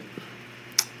environment,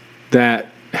 that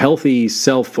healthy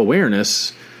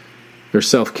self-awareness or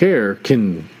self-care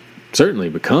can certainly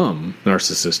become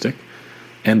narcissistic,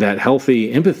 and that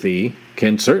healthy empathy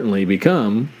can certainly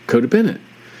become codependent.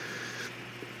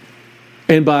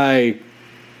 And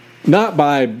not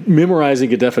by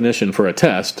memorizing a definition for a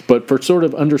test, but for sort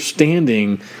of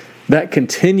understanding that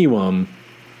continuum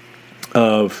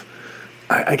of,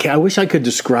 I wish I could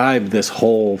describe this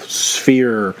whole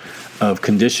sphere of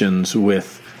conditions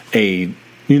with a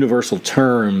universal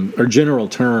term or general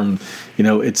term.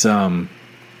 It's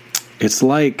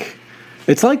like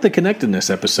the connectedness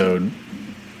episode,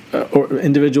 or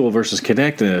individual versus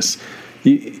connectedness.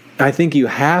 I think you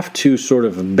have to sort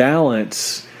of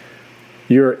balance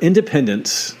your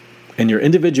independence and your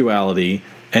individuality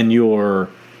and your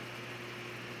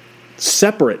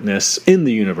separateness in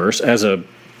the universe as a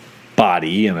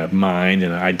body and a mind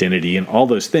and an identity and all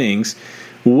those things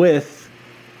with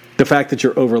the fact that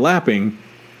you're overlapping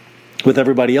with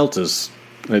everybody else's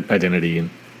identity and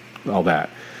all that.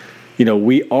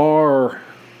 We are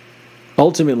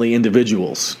ultimately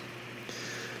individuals,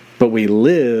 but we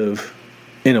live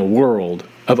in a world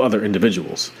of other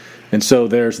individuals. And so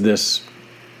there's this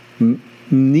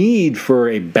need for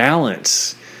a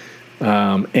balance,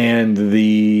 and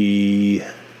the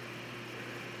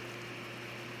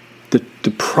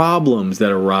problems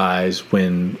that arise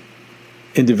when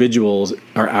individuals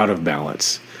are out of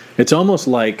balance. It's almost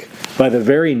like by the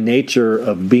very nature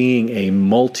of being a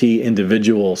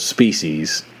multi-individual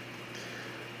species,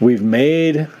 we've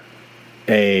made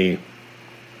a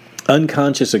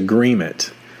unconscious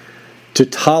agreement to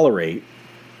tolerate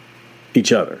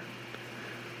each other.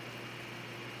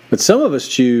 But some of us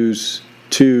choose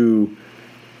to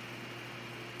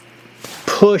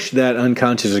push that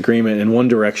unconscious agreement in one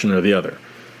direction or the other,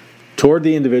 toward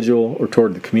the individual or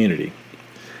toward the community.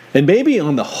 And maybe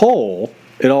on the whole,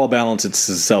 it all balances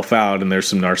itself out, and there's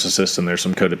some narcissists and there's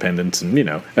some codependents, and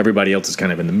everybody else is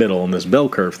kind of in the middle in this bell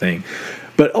curve thing.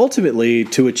 But ultimately,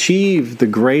 to achieve the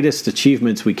greatest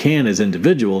achievements we can as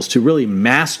individuals, to really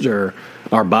master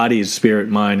our bodies, spirit,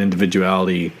 mind,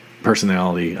 individuality,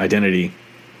 personality, identity,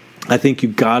 I think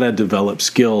you've got to develop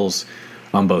skills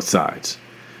on both sides.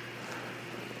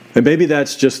 And maybe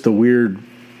that's just the weird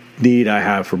need I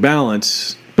have for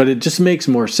balance, but it just makes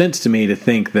more sense to me to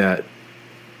think that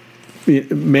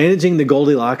managing the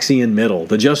Goldilocksian middle,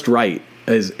 the just right,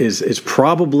 is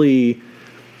probably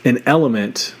an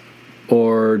element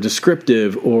or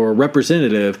descriptive or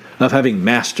representative of having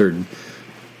mastered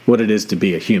what it is to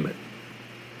be a human.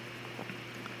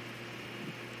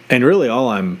 And really all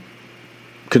I'm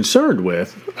concerned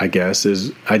with, I guess,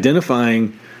 is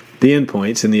identifying the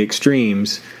endpoints and the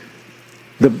extremes,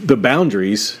 the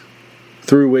boundaries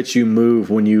through which you move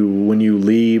when you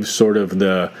leave sort of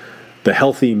the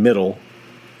healthy middle,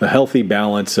 the healthy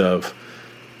balance of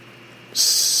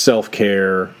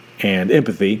self-care and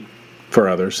empathy for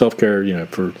others. Self-care,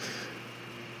 for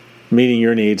meeting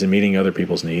your needs and meeting other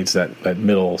people's needs, that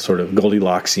middle sort of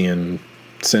Goldilocksian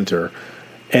center.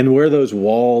 And where those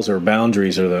walls or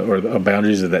boundaries or the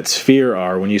boundaries of that sphere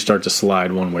are when you start to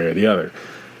slide one way or the other.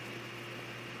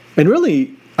 And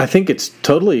really, I think it's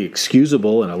totally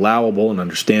excusable and allowable and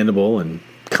understandable and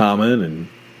common and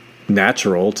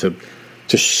natural to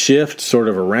shift sort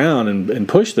of around and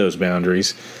push those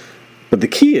boundaries. But the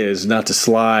key is not to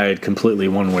slide completely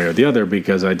one way or the other,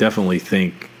 because I definitely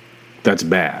think that's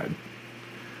bad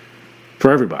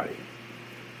for everybody.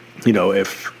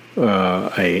 If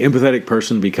a empathetic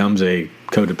person becomes a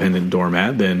codependent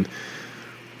doormat, then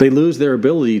they lose their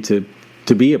ability to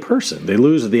be a person. They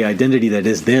lose the identity that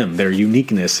is them, their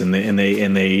uniqueness, and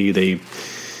they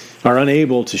are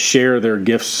unable to share their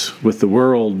gifts with the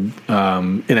world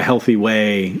in a healthy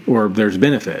way, or there's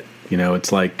benefit.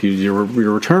 It's like your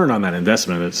return on that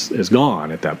investment is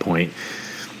gone at that point.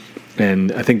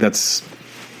 And I think that's,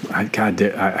 I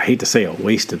hate to say a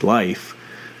wasted life,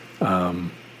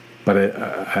 but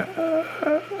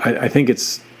I think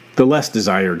it's the less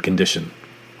desired condition.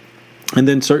 And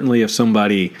then certainly if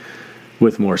somebody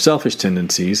with more selfish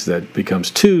tendencies that becomes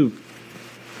too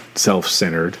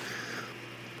self-centered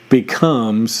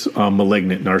becomes a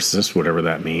malignant narcissist, whatever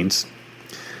that means,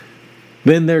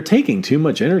 then they're taking too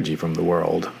much energy from the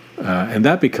world, and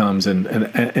that becomes an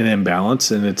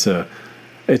imbalance. And it's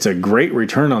a great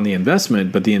return on the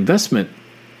investment, but the investment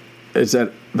is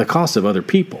at the cost of other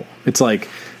people. It's like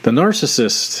the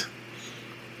narcissist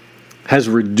has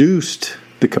reduced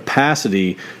the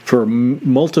capacity for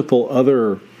multiple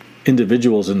other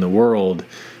individuals in the world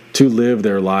to live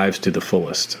their lives to the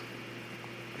fullest.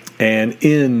 And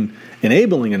in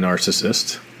enabling a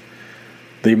narcissist,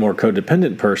 the more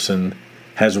codependent person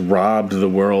has robbed the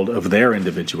world of their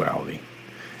individuality.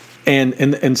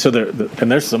 And so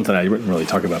there's something I didn't really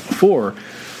talk about before.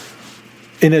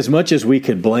 In as much as we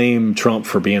could blame Trump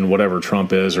for being whatever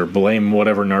Trump is, or blame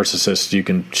whatever narcissist you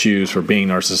can choose for being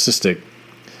narcissistic,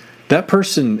 that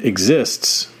person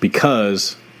exists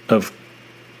because of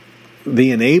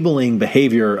the enabling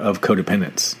behavior of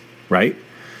codependence, right?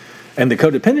 And the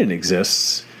codependent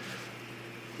exists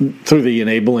through the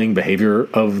enabling behavior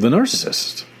of the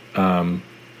narcissist.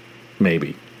 Maybe.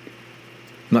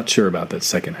 I'm not sure about that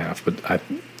second half, but I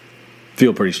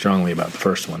feel pretty strongly about the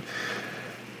first one.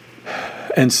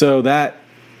 And so that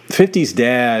 50s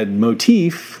dad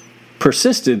motif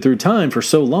persisted through time for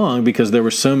so long because there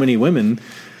were so many women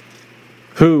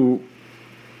who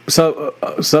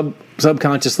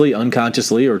subconsciously,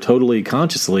 unconsciously, or totally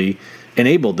consciously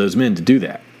enabled those men to do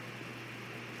that.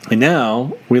 And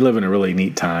now we live in a really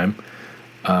neat time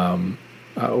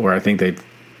where I think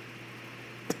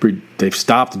they've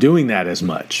stopped doing that as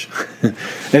much.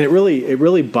 And it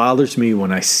really bothers me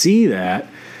when I see that,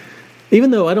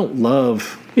 even though I don't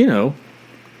love,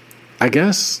 I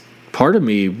guess part of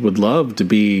me would love to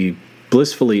be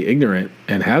blissfully ignorant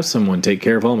and have someone take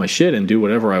care of all my shit and do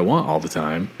whatever I want all the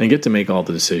time and get to make all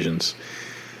the decisions.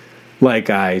 Like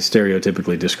I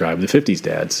stereotypically describe the 50s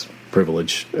dad's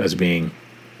privilege as being.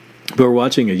 But we're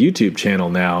watching a YouTube channel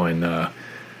now, and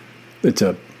it's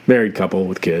a married couple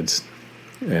with kids.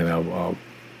 And I'll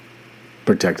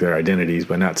protect their identities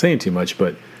by not saying too much,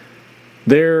 but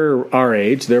they're our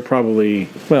age. They're probably,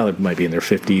 well, they might be in their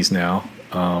 50s now.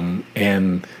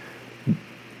 And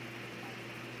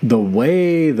the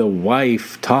way the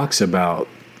wife talks about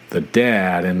the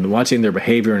dad and watching their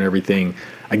behavior and everything,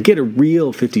 I get a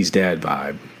real 50s dad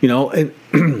vibe,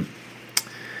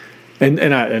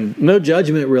 and no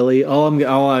judgment really.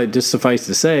 All I just suffice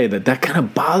to say that kind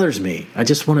of bothers me. I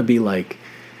just want to be like,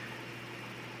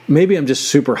 maybe I'm just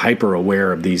super hyper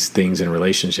aware of these things in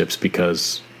relationships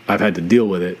because I've had to deal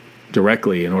with it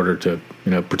directly in order to,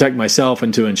 protect myself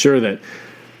and to ensure that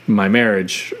my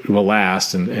marriage will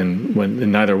last and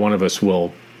neither one of us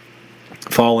will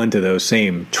fall into those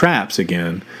same traps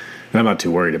again. And I'm not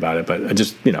too worried about it, but I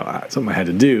just, something I had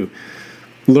to do,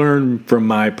 learn from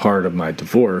my part of my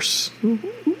divorce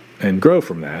and grow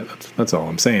from that. That's all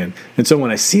I'm saying. And so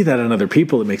when I see that in other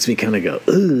people, it makes me kind of go,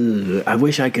 ugh, I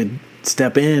wish I could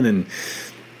step in and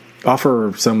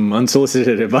offer some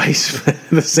unsolicited advice at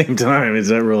the same time. Is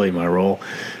that really my role?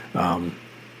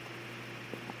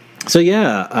 So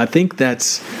yeah, I think I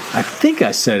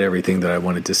said everything that I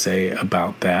wanted to say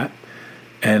about that.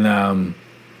 And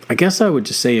I guess I would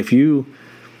just say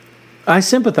I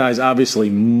sympathize obviously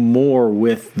more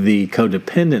with the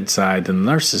codependent side than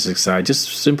the narcissistic side, just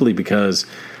simply because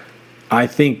I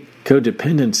think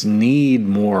codependents need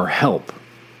more help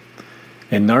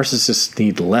and narcissists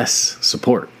need less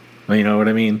support. You know what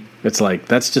I mean? It's like,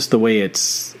 that's just the way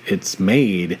it's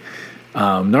made.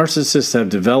 Narcissists have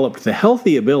developed the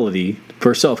healthy ability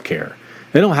for self-care.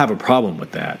 They don't have a problem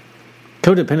with that.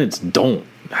 Codependents don't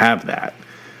have that.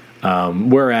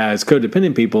 Whereas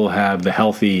codependent people have the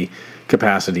healthy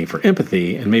capacity for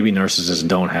empathy, and maybe narcissists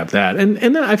don't have that. And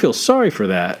then I feel sorry for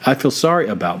that. I feel sorry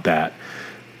about that.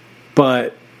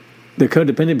 But the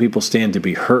codependent people stand to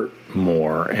be hurt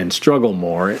more and struggle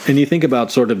more. And you think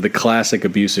about sort of the classic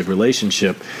abusive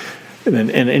relationship, and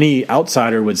any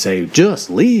outsider would say, just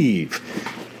leave.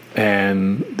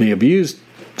 And the abused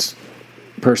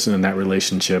person in that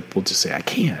relationship will just say, I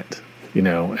can't.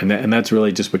 And that's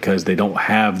really just because they don't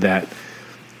have that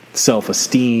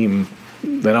self-esteem.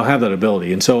 They don't have that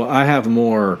ability. And so I have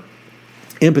more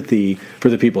empathy for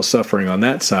the people suffering on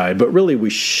that side. But really we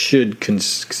should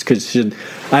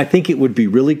I think it would be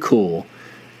really cool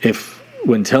if,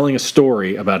 when telling a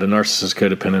story about a narcissist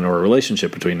codependent or a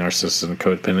relationship between narcissist and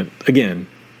codependent, again,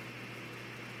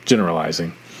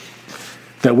 generalizing,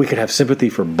 that we could have sympathy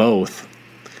for both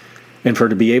and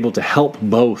to be able to help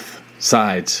both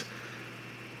sides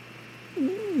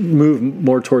move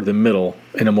more toward the middle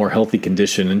in a more healthy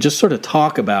condition and just sort of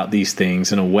talk about these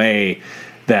things in a way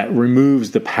that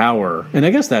removes the power. And I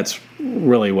guess that's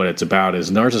really what it's about, is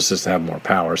narcissists have more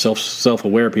power.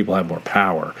 Self-aware people have more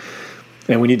power.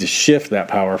 And we need to shift that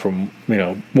power from,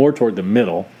 more toward the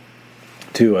middle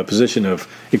to a position of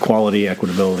equality,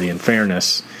 equitability, and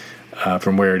fairness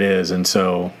from where it is. And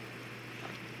so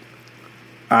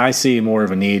I see more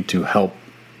of a need to help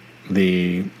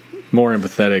the more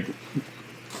empathetic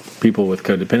people with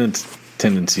codependent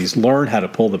tendencies learn how to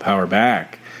pull the power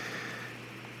back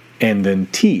and then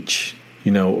teach,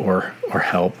 or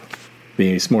help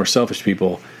these more selfish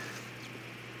people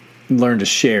learn to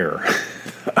share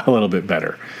a little bit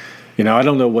better. I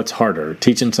don't know what's harder,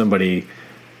 teaching somebody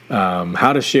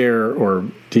how to share or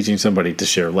teaching somebody to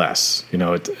share less.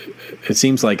 It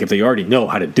seems like if they already know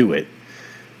how to do it,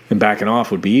 then backing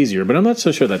off would be easier, but I'm not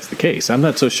so sure that's the case. I'm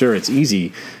not so sure it's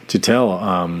easy to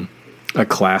tell a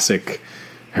classic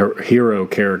hero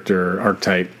character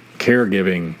archetype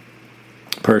caregiving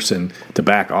person to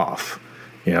back off.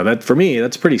 That for me,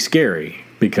 that's pretty scary,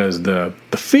 because the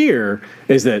fear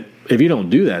is that if you don't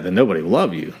do that, then nobody will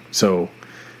love you. So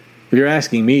if you're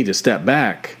asking me to step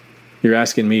back, you're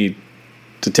asking me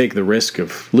to take the risk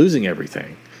of losing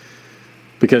everything.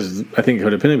 Because I think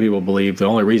codependent people believe the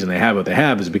only reason they have what they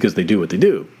have is because they do what they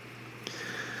do.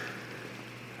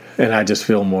 And I just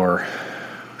feel more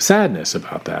sadness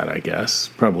about that, I guess,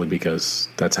 probably because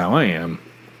that's how I am.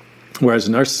 Whereas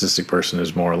a narcissistic person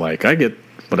is more like, I get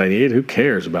what I need, who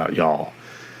cares about y'all?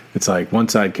 It's like one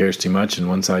side cares too much and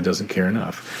one side doesn't care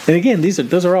enough. And again,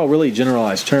 those are all really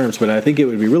generalized terms, but I think it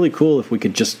would be really cool if we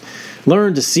could just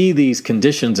learn to see these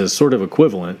conditions as sort of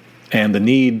equivalent, and the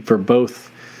need for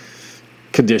both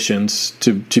conditions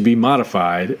to be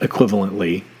modified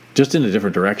equivalently, just in a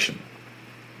different direction.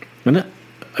 And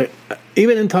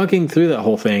even in talking through that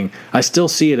whole thing, I still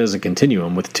see it as a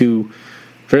continuum with two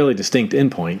fairly distinct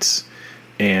endpoints.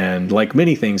 And like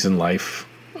many things in life,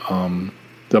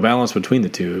 the balance between the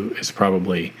two is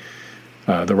probably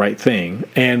the right thing.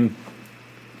 And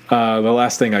the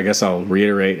last thing I guess I'll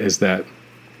reiterate is that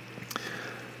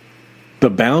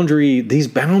these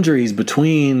boundaries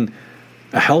between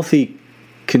a healthy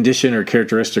condition or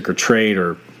characteristic or trait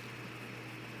or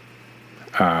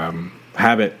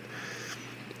habit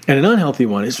and an unhealthy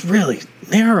one is really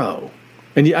narrow.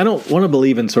 And I don't want to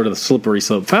believe in sort of the slippery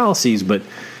slope fallacies, but,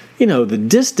 the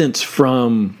distance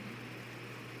from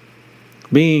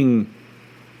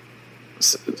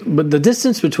but the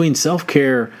distance between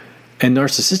self-care and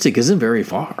narcissistic isn't very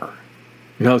far.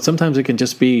 Sometimes it can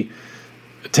just be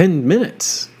 10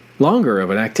 minutes longer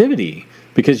of an activity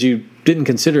because you didn't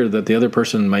consider that the other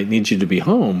person might need you to be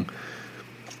home.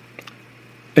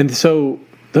 And so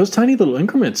those tiny little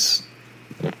increments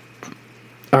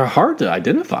are hard to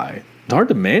identify. It's hard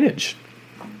to manage.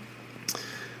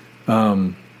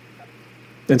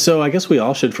 And so I guess we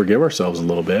all should forgive ourselves a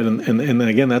little bit. And then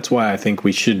again, that's why I think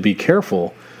we should be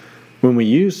careful when we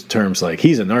use terms like,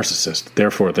 he's a narcissist,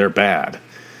 therefore they're bad.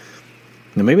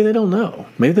 Now, maybe they don't know.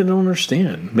 Maybe they don't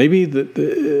understand. Maybe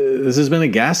this has been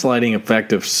a gaslighting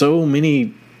effect of so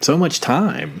much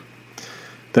time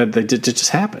that it just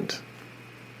happened.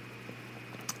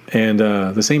 And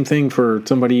the same thing for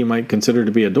somebody you might consider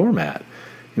to be a doormat.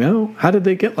 How did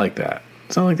they get like that?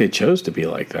 It's not like they chose to be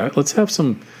like that. Let's have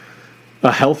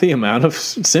a healthy amount of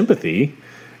sympathy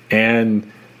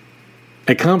and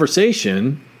a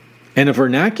conversation and a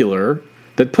vernacular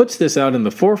that puts this out in the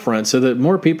forefront so that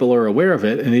more people are aware of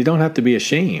it and you don't have to be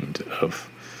ashamed of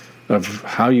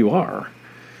how you are.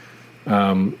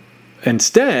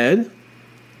 Instead,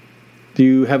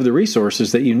 you have the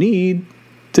resources that you need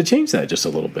to change that just a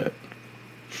little bit.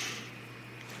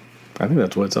 I think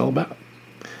that's what it's all about.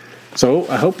 So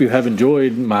I hope you have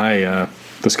enjoyed my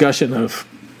discussion of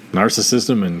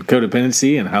narcissism and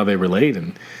codependency and how they relate.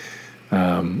 And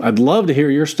I'd love to hear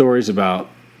your stories about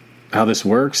how this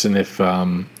works. And if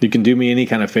you can do me any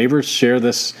kind of favors, share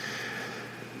this,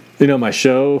 my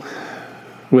show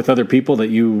with other people that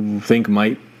you think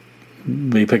might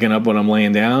be picking up what I'm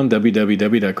laying down.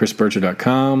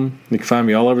 www.chrisburcher.com. You can find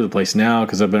me all over the place now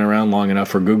because I've been around long enough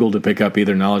for Google to pick up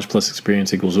either knowledge plus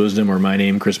experience equals wisdom or my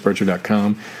name,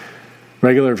 chrisburcher.com.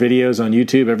 Regular videos on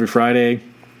YouTube every Friday.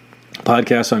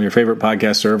 Podcasts on your favorite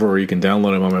podcast server, or you can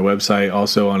download them on my website.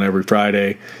 Also on every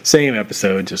Friday. Same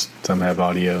episode, just some have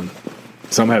audio,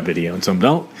 some have video, and some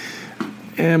don't.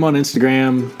 And I'm on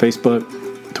Instagram,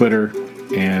 Facebook, Twitter,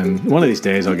 and one of these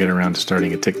days I'll get around to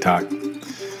starting a TikTok.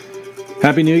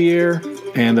 Happy New Year,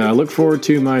 and I look forward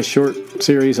to my short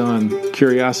series on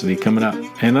curiosity coming up.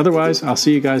 And otherwise, I'll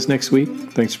see you guys next week.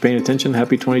 Thanks for paying attention.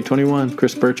 Happy 2021.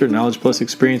 Chris Burcher, knowledge plus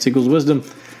experience equals wisdom.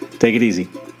 Take it easy.